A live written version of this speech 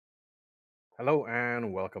Hello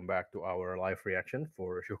and welcome back to our live reaction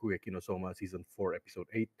for Shokugeki no Soma Season 4, Episode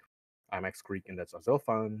 8. I'm X Creek and that's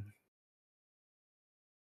Azelfan.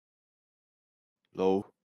 Low.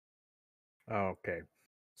 Okay,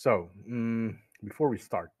 so before we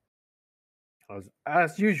start,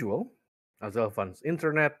 as usual, Azelfan's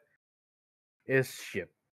internet is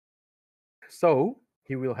shit. So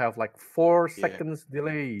he will have like 4 Yeah. seconds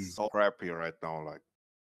delay. So crappy right now.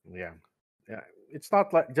 Yeah. Yeah. It's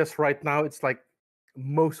not like just right now, it's like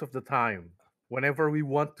most of the time. Whenever we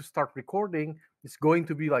want to start recording, it's going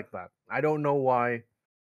to be like that. I don't know why.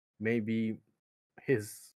 Maybe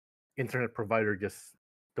his internet provider just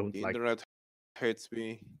don't The like. internet hates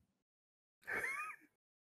me.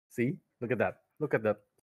 See, look at that. Look at that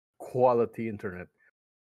quality internet.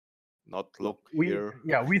 Not look We here.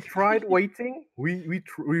 we tried waiting. We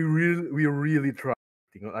really tried.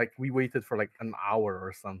 Like we waited for like an hour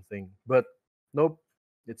or something, but nope.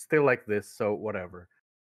 It's still like this. So whatever.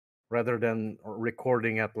 Rather than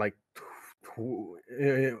recording at like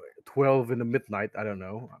 12 in the midnight, I don't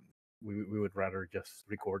know. We would rather just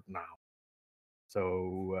record now.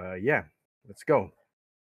 So yeah, let's go.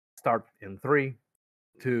 Start in 3,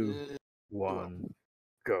 2, Uh, 1,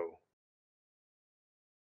 go.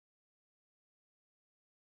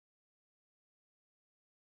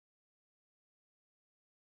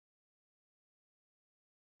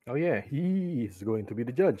 Oh yeah, he is going to be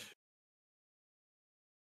the judge.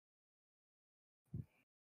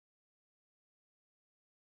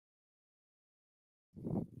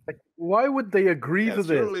 Like, why would they agree yeah, to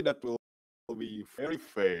this? surely that will be very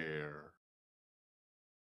fair.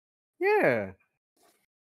 Yeah,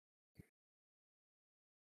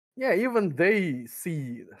 yeah. Even they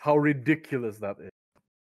see how ridiculous that is.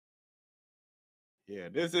 Yeah,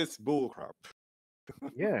 this is bullcrap.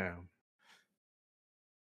 Yeah.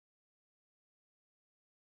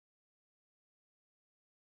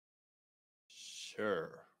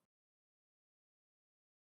 Sure.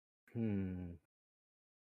 Hmm.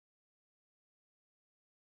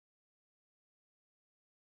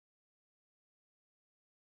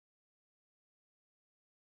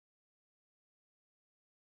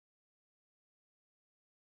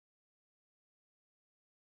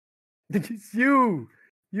 It's you.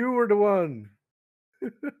 You were the one.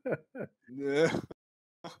 Yeah.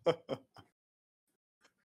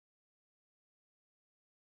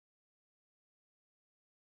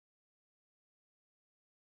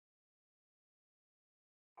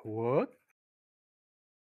 What?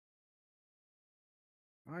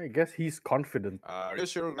 I guess he's confident. Are you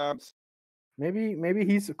sure, Gabs? Maybe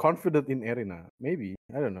he's confident in Erina. Maybe.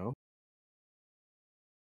 I don't know.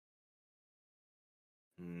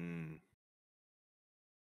 Hmm.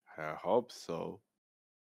 I hope so.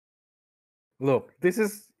 Look, this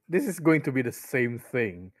is going to be the same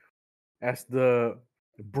thing as the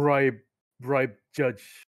bribe bribe judge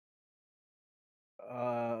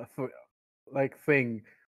like thing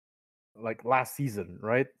like last season,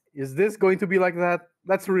 right? Is this going to be like that?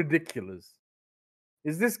 That's ridiculous.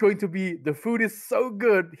 Is this going to be the food is so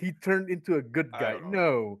good he turned into a good I guy? don't know.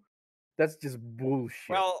 No. That's just bullshit.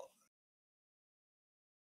 Well,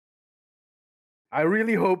 I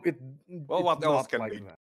really hope it's what else not can like they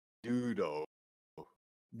that. do though?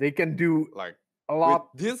 They can do Like a with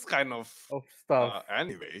lot this kind of of stuff.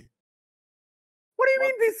 anime. What do you What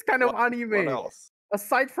mean this kind of what anime? else?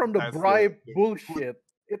 Aside from the Besides bribe the food bullshit,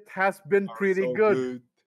 it has been are pretty so good. good.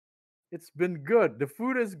 It's been good. The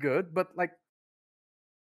food is good, but like,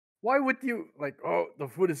 why would you like? Oh, the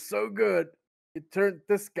food is so good. It turned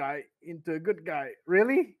this guy into a good guy.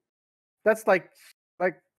 Really? That's like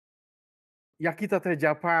Yakitate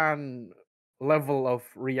Japan level of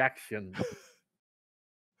reaction,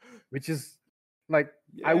 which is like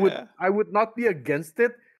I would Yeah. I would not be against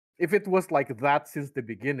it if it was like that since the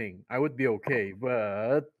beginning. I would be okay,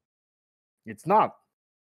 but it's not.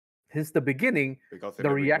 Since the beginning, Because in the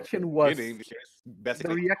the reaction was beginning, he's the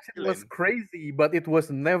basically reaction was villain. crazy, but it was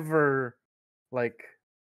never like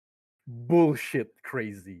bullshit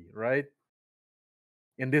crazy, right?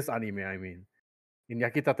 In this anime, I mean, in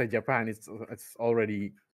Yakitate Japan, it's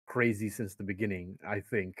already crazy since the beginning, I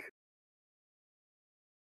think.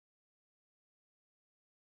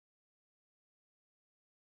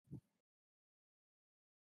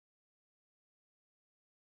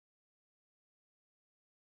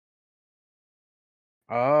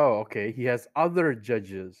 Oh, okay. He has other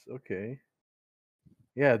judges. Okay.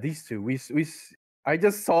 Yeah, these two. I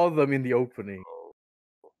just saw them in the opening. Oh,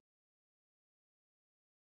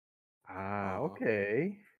 Ah, uh,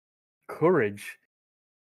 okay. Courage.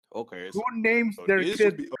 okay, Who names so their this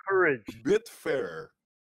should kid be a Courage? bit fair.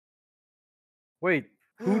 Wait,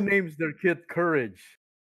 Who names their kid Courage?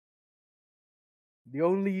 The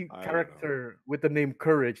only I don't know. character with the name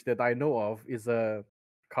Courage that I know of is a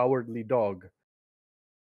cowardly dog.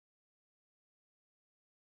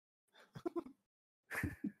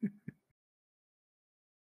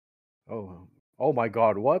 Oh, oh my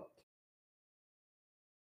God! What?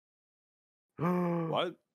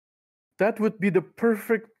 What? That would be the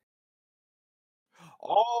perfect.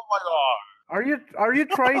 Oh my god! Are you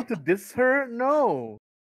trying to diss her? No,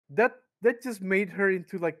 that just made her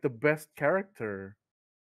into like the best character.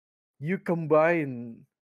 You combine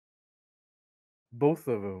both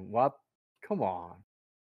of them. What? Come on.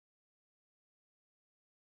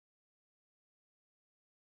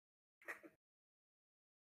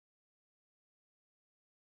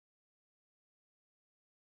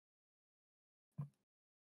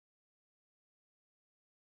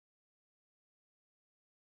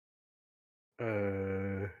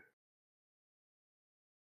 Uh.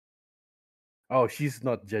 Oh, she's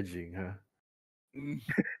not judging, huh? Mm,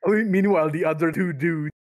 I mean, meanwhile, the other two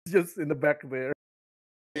dudes just in the back there.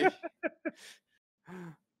 eh.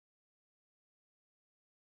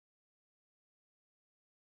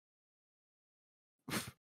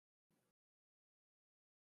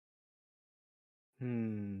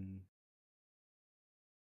 Hmm.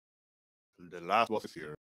 The last boss is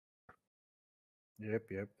here.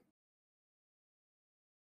 Yep.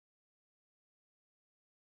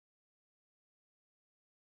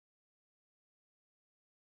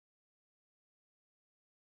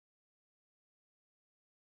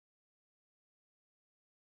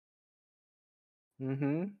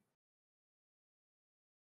 Mm-hmm.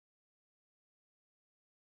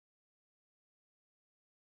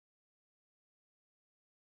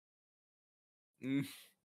 Mm,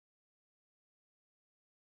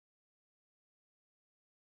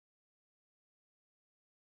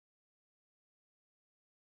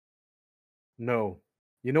 No.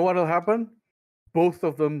 You know what'll happen? Both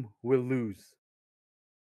of them will lose.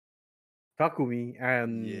 Takumi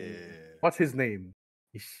and yeah. what's his name?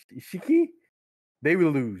 Ishiki? They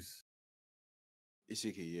will lose.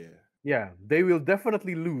 Ishiki, yeah. Yeah, they will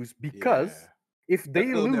definitely lose because Yeah. if That they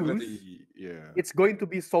will lose, definitely, yeah. it's going to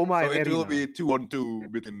be Soma So and it will Erina. be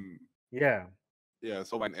 2-on-2 between, Yeah. yeah,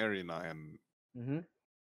 Soma and Erina Mm-hmm.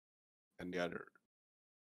 and the other.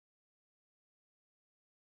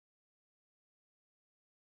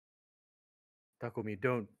 Takumi,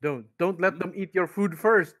 don't let Hmm? them eat your food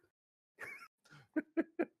first.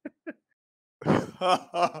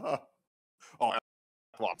 Oh, at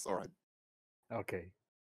once, all right. Okay.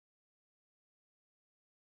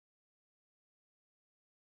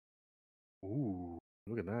 Ooh,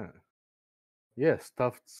 look at that. Yeah,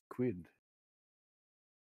 stuffed squid.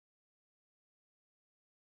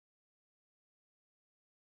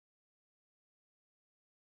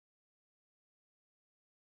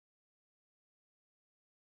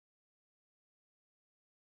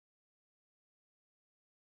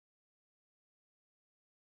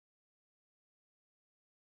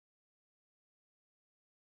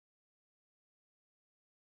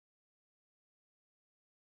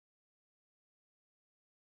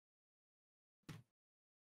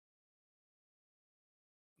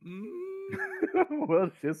 Mm,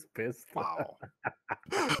 Well, she's pissed. wow.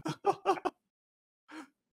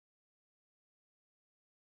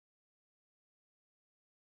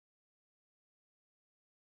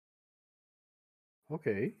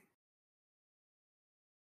 Okay.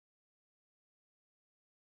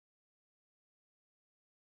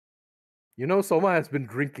 You know, Soma has been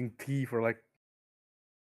drinking tea for like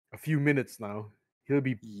a few minutes now. He'll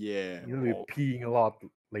be Yeah. he'll be Oh. peeing a lot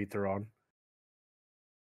later on.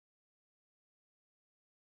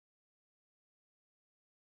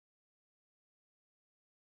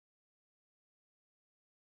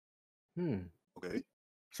 Hmm. Okay.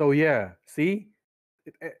 So yeah, see,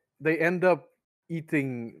 they end up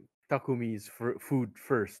eating Takumi's food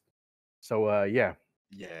first. So yeah.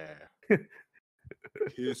 Yeah.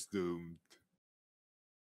 He's doomed.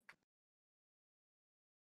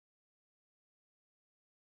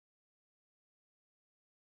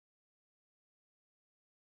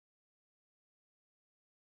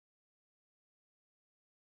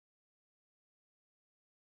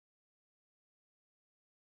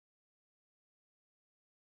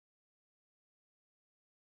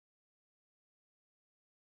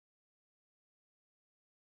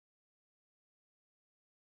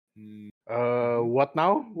 Mm-hmm. What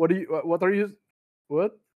now? What are you?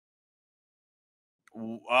 What?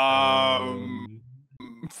 Um.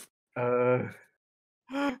 Um.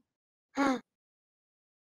 Uh.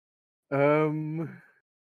 Um.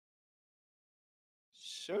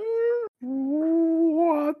 Sure.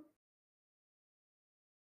 What?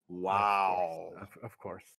 Wow. Of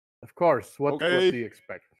course, of course. What Okay. do you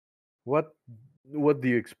expect? What do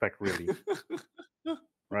you expect, really?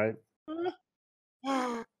 Right?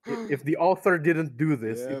 If the author didn't do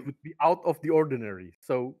this, Yeah, it would be out of the ordinary.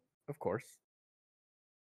 So, of course,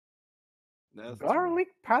 that's true. garlic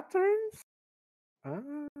patterns.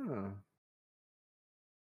 Ah.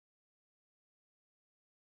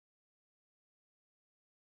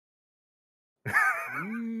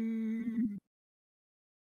 Mm.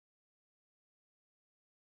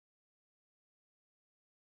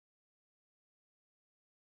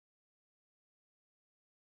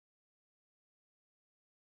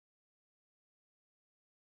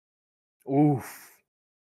 Oof.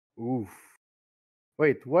 Oof.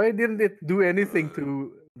 Wait, why didn't it do anything Uh,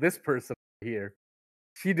 to this person here?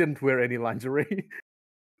 She didn't wear any lingerie.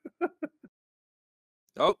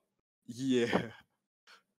 oh, yeah.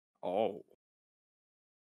 Oh.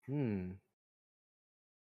 Hmm.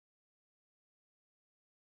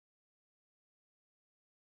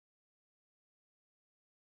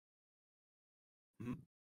 Mhm.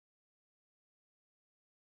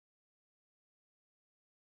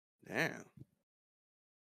 Damn.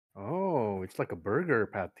 Oh, it's like a burger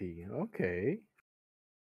patty. Okay.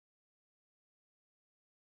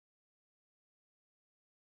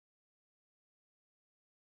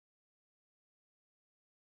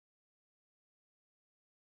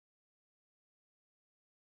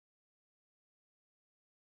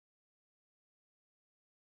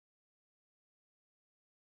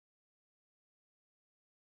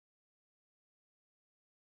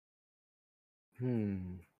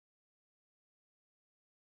 Hmm.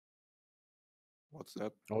 What's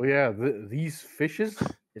that? Oh yeah, these fishes,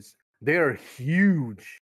 they're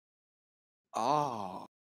huge. Ah.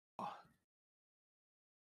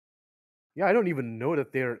 Yeah, I don't even know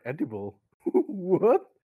that they're edible. What?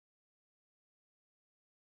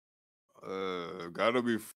 Gotta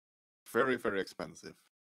be very, very expensive.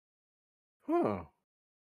 Huh.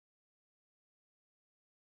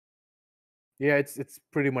 Yeah, it's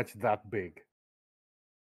pretty much that big.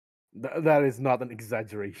 That is not an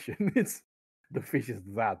exaggeration. It's the fish is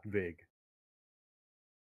that big.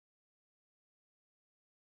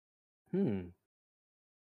 Hmm.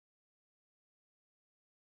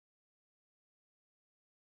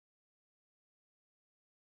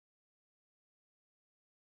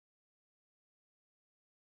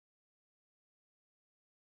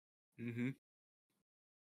 Mm-hmm.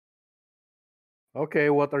 Okay,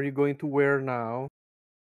 what are you going to wear now?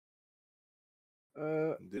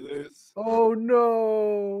 This is. Oh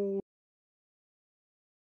no.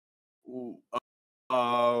 Ooh,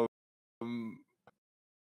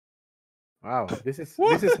 Wow, what? this is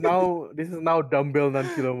now dumbbell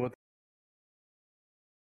non-kilometer.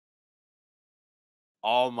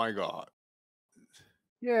 Oh my god.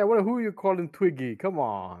 Yeah, who are you calling Twiggy? Come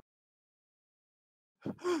on.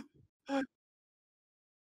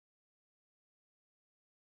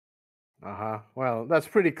 Uh-huh. Well, that's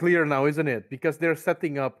pretty clear now, isn't it? Because they're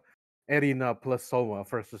setting up Erina plus Soma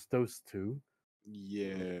versus those two.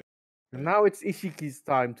 Yeah. And now it's Ishiki's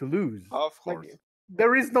time to lose. Of Like, course.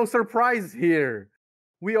 there is no surprise here.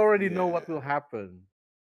 We already know Yeah. what will happen.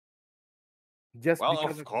 Just Well,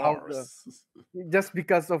 because of of how the course. just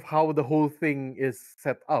because of how the whole thing is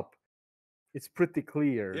set up. It's pretty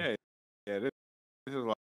clear. Yeah. Yeah. This is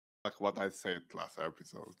like what I said last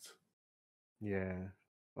episode. Yeah.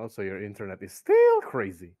 Also, your internet is still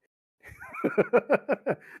crazy.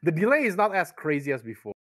 The delay is not as crazy as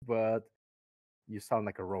before, but you sound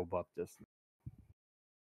like a robot just.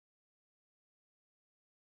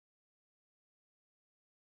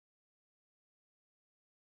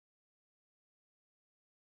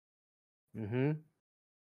 Mm-hmm.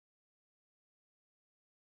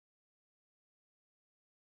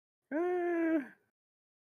 Uh,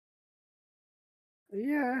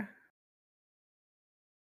 yeah.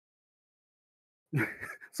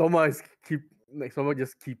 Soma is keep like Soma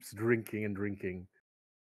just keeps drinking and drinking.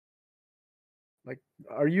 Like,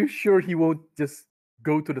 are you sure he won't just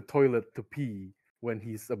go to the toilet to pee when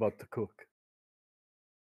he's about to cook?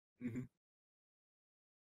 Mhm.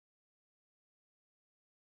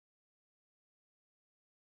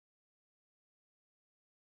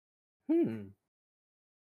 Hmm.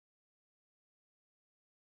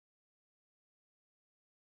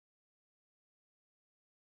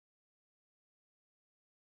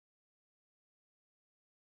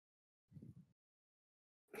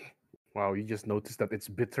 Wow, you just noticed that it's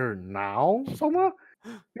bitter now, Soma?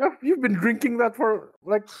 Yeah, you've been drinking that for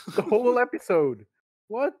like the whole episode.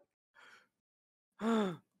 What?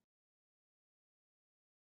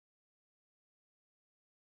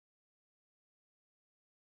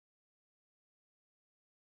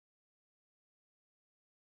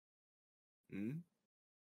 Mm?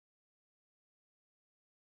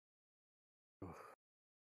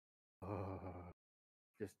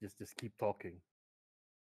 Just keep talking.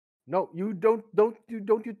 No, you don't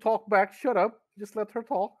you talk back. Shut up. Just let her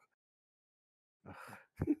talk.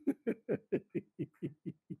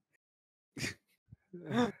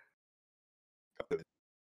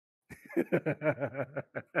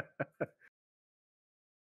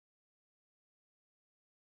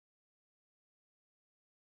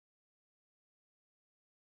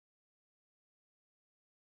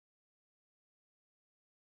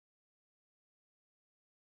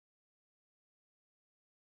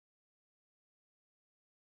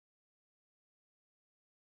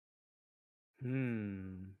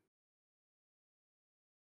 Hmm.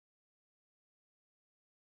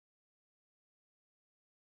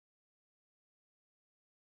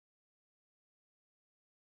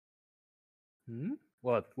 Hmm?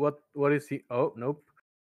 What is he? Oh, nope.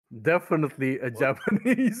 Definitely a What?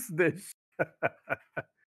 Japanese dish.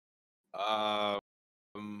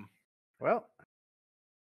 Um. Well,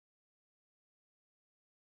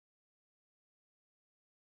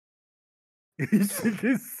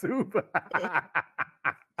 Ishiki soup.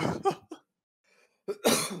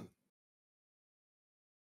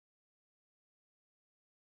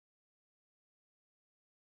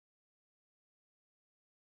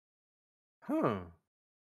 Huh.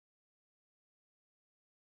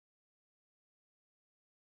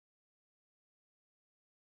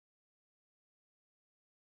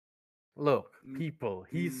 Look, people, Mm.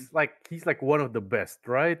 he's like one of the best,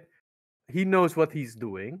 right? He knows what he's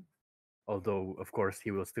doing, although of course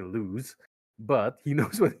he will still lose, but he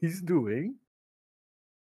knows what he's doing.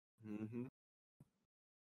 Mm-hmm.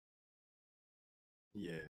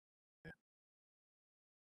 Yeah.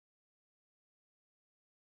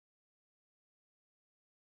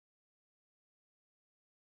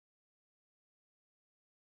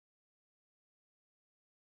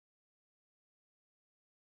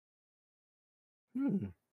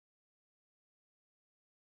 Hmm.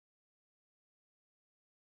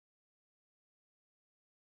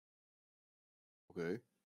 Okay.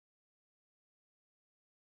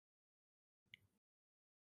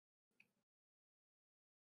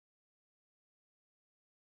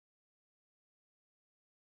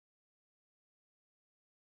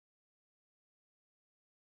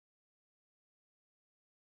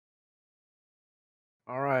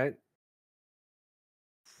 All right.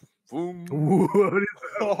 Boom. What is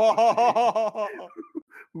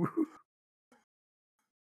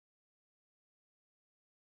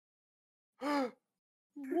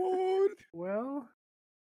What? Well,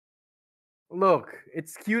 look,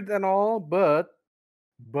 it's cute and all, but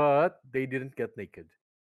they didn't get naked.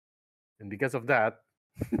 And because of that,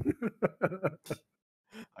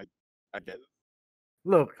 I I get it.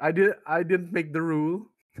 look, I didn't make the rule.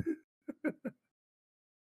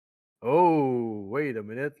 Oh, wait a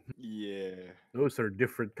minute. Yeah. Those are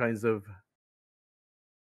different kinds of.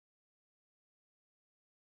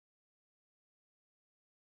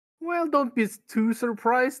 Well, don't be too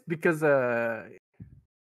surprised because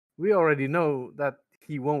we already know that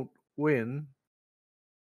he won't win.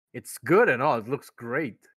 It's good and all. It looks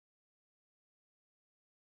great.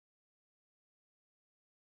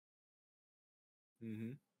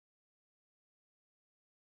 Mm-hmm.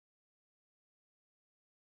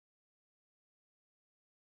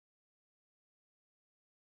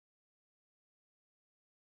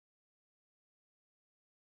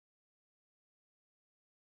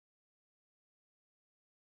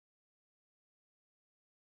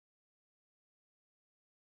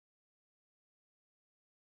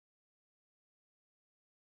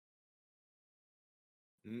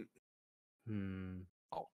 Mm. Hmm.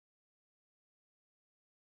 Oh.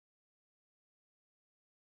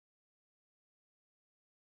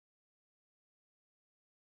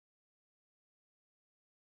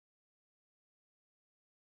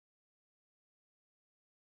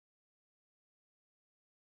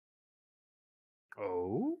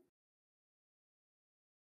 Oh,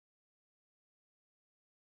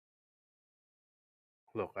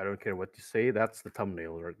 look, I don't care what you say. That's the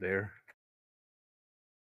thumbnail right there.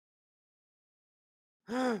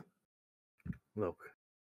 Look.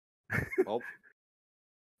 Well.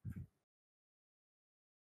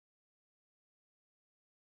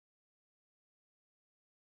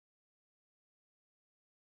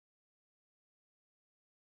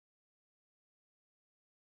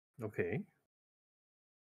 Okay.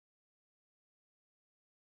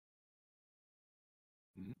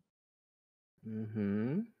 Mm.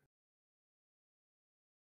 Mm-hmm.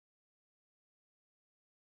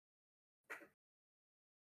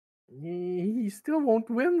 He still won't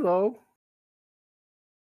win though.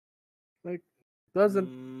 Like, doesn't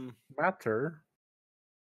Mm, matter.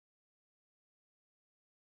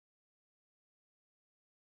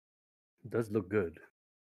 Does look good.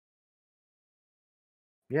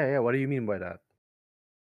 Yeah, yeah. What do you mean by that?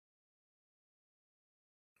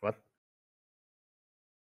 What?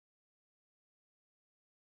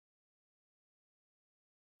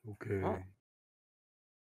 Okay. oh,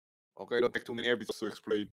 okay, don't take too many episodes to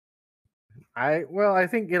explain. I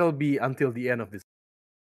think it'll be until the end of this.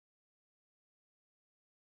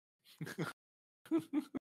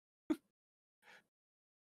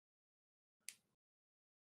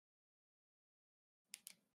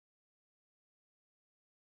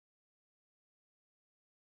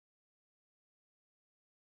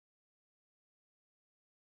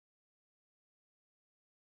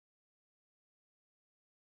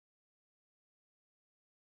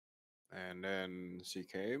 And then she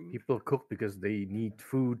came. People cook because they need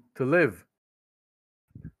food to live.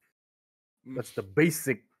 Mm, That's the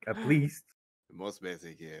basic, at least. the most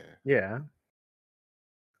basic, yeah. Yeah.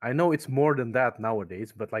 I know it's more than that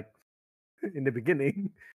nowadays, but like in the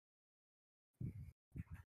beginning.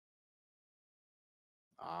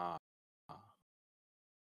 Ah.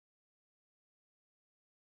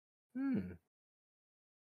 Hmm.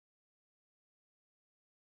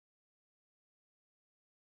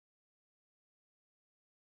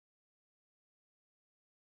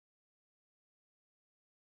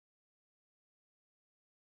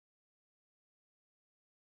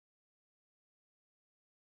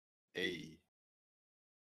 Hey.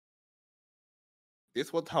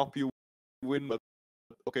 This would help you win, but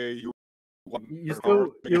okay, you won You her heart.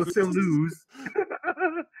 you'll still lose.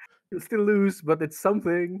 You'll still lose, but it's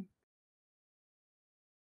something.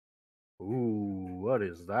 Ooh, what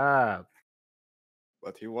is that?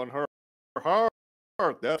 But he won her heart.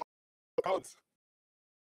 That counts.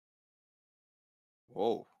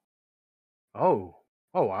 Whoa. Oh.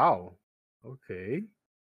 Oh wow. Okay.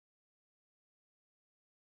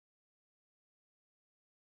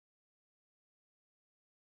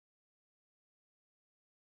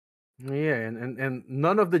 Yeah, and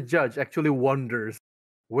none of the judge actually wonders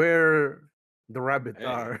where the rabbit Hey.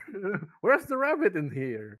 are. Where's the rabbit in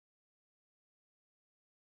here?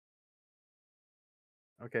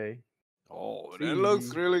 Okay. Oh, that looks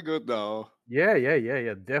See. really good though. Yeah, yeah, yeah,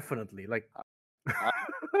 yeah, definitely. Like I,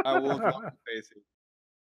 I would want to taste it.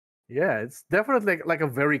 yeah, it's definitely like a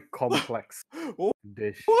very complex Oh,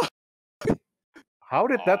 dish. How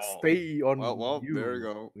did that oh. stay on Well, there you you?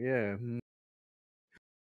 go. Yeah.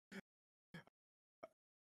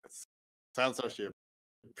 Censorship.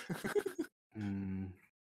 Hmm.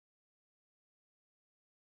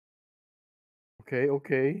 Okay,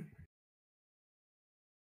 okay.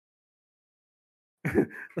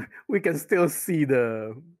 We can still see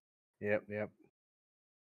the. Yep, yep.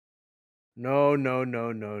 No, no,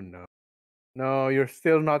 no, no, no. No, you're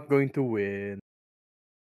still not going to win.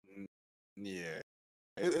 Mm, yeah.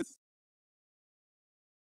 It's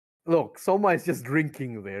Look, Soma is just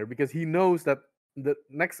drinking there because he knows that the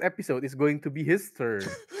next episode is going to be his turn.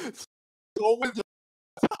 so much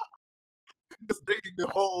just drinking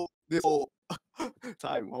this whole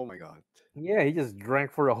time. Oh my god. Yeah, he just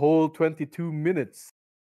drank for a whole 22 minutes.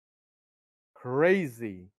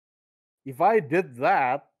 Crazy. If I did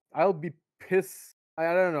that, I'll be pissed.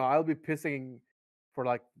 I don't know. I'll be pissing for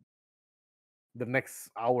like the next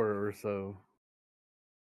hour or so.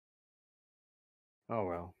 Oh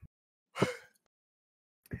well.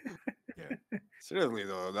 Yeah. Seriously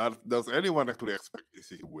though, does anyone actually expect this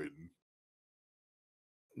to win?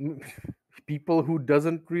 People who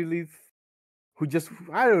doesn't really who just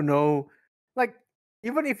I don't know, like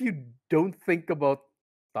even if you don't think about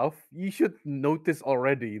stuff, you should notice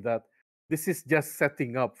already that this is just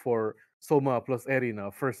setting up for Soma plus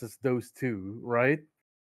Erina versus those two, right?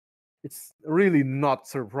 It's really not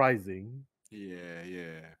surprising. Yeah,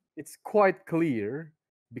 yeah. It's quite clear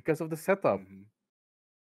because of the setup. Mm-hmm.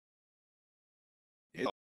 It's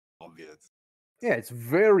obvious. Yeah, it's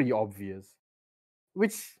very obvious.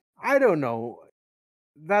 Which I don't know.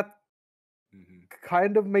 That Mm-hmm.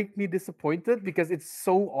 kind of make me disappointed because it's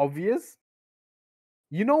so obvious.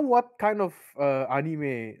 You know what kind of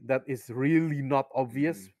anime that is really not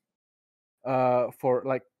obvious? Mm-hmm. For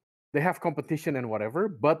like they have competition and whatever,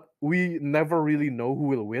 but we never really know who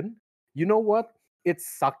will win. You know what? It's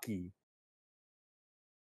Saki.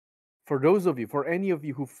 For those of you, for any of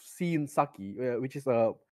you who've seen Saki, which is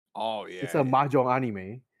Oh it's yeah, a yeah. mahjong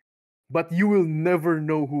anime, but you will never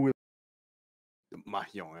know who will. The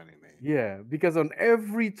Mahjong anime. Yeah, because on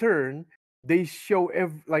every turn they show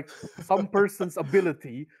like some person's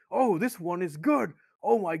ability. Oh, this one is good.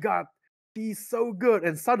 Oh my god, he's so good,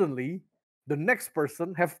 and suddenly the next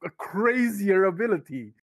person have a crazier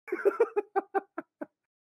ability.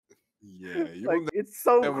 Yeah, you Like will it's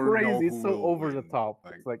so never know crazy, it's who so will over the win. top.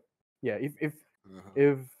 Like, It's like, yeah, uh-huh.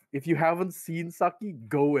 if if you haven't seen Saki,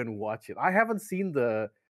 go and watch it. I haven't seen the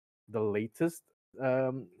latest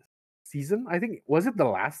um season. I think was it the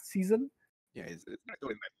last season? Yeah, it's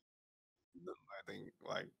actually nice. I think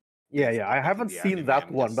like Yeah, they yeah. I stop making haven't the seen anime that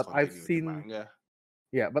and one, just but I've continue with the seen manga.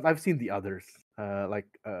 yeah, but I've seen the others. Like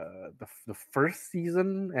the first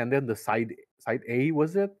season and then the side A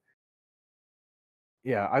was it?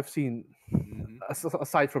 Yeah, I've seen Hmm.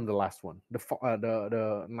 aside from the last one,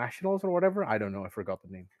 the Nationals or whatever. I don't know. I forgot the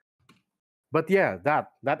name. But yeah,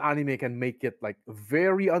 that anime can make it like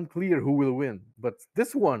very unclear who will win. But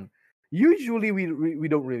this one, usually we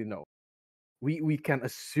don't really know. We can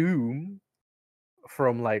assume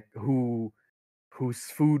from like whose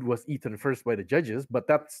food was eaten first by the judges, but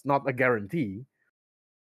that's not a guarantee.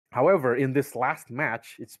 However, in this last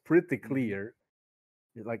match, it's pretty Hmm. clear.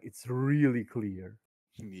 Like it's really clear.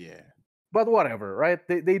 Yeah. But whatever, right?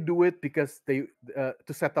 They do it because they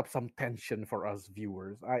to set up some tension for us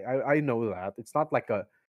viewers. I know that it's not like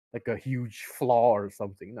a huge flaw or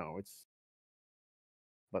something. No, it's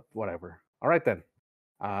but whatever. All right then.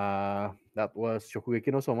 That was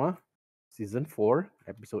Shokugeki no Soma, season 4,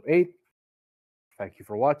 episode 8. Thank you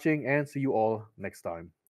for watching and see you all next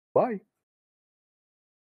time. Bye.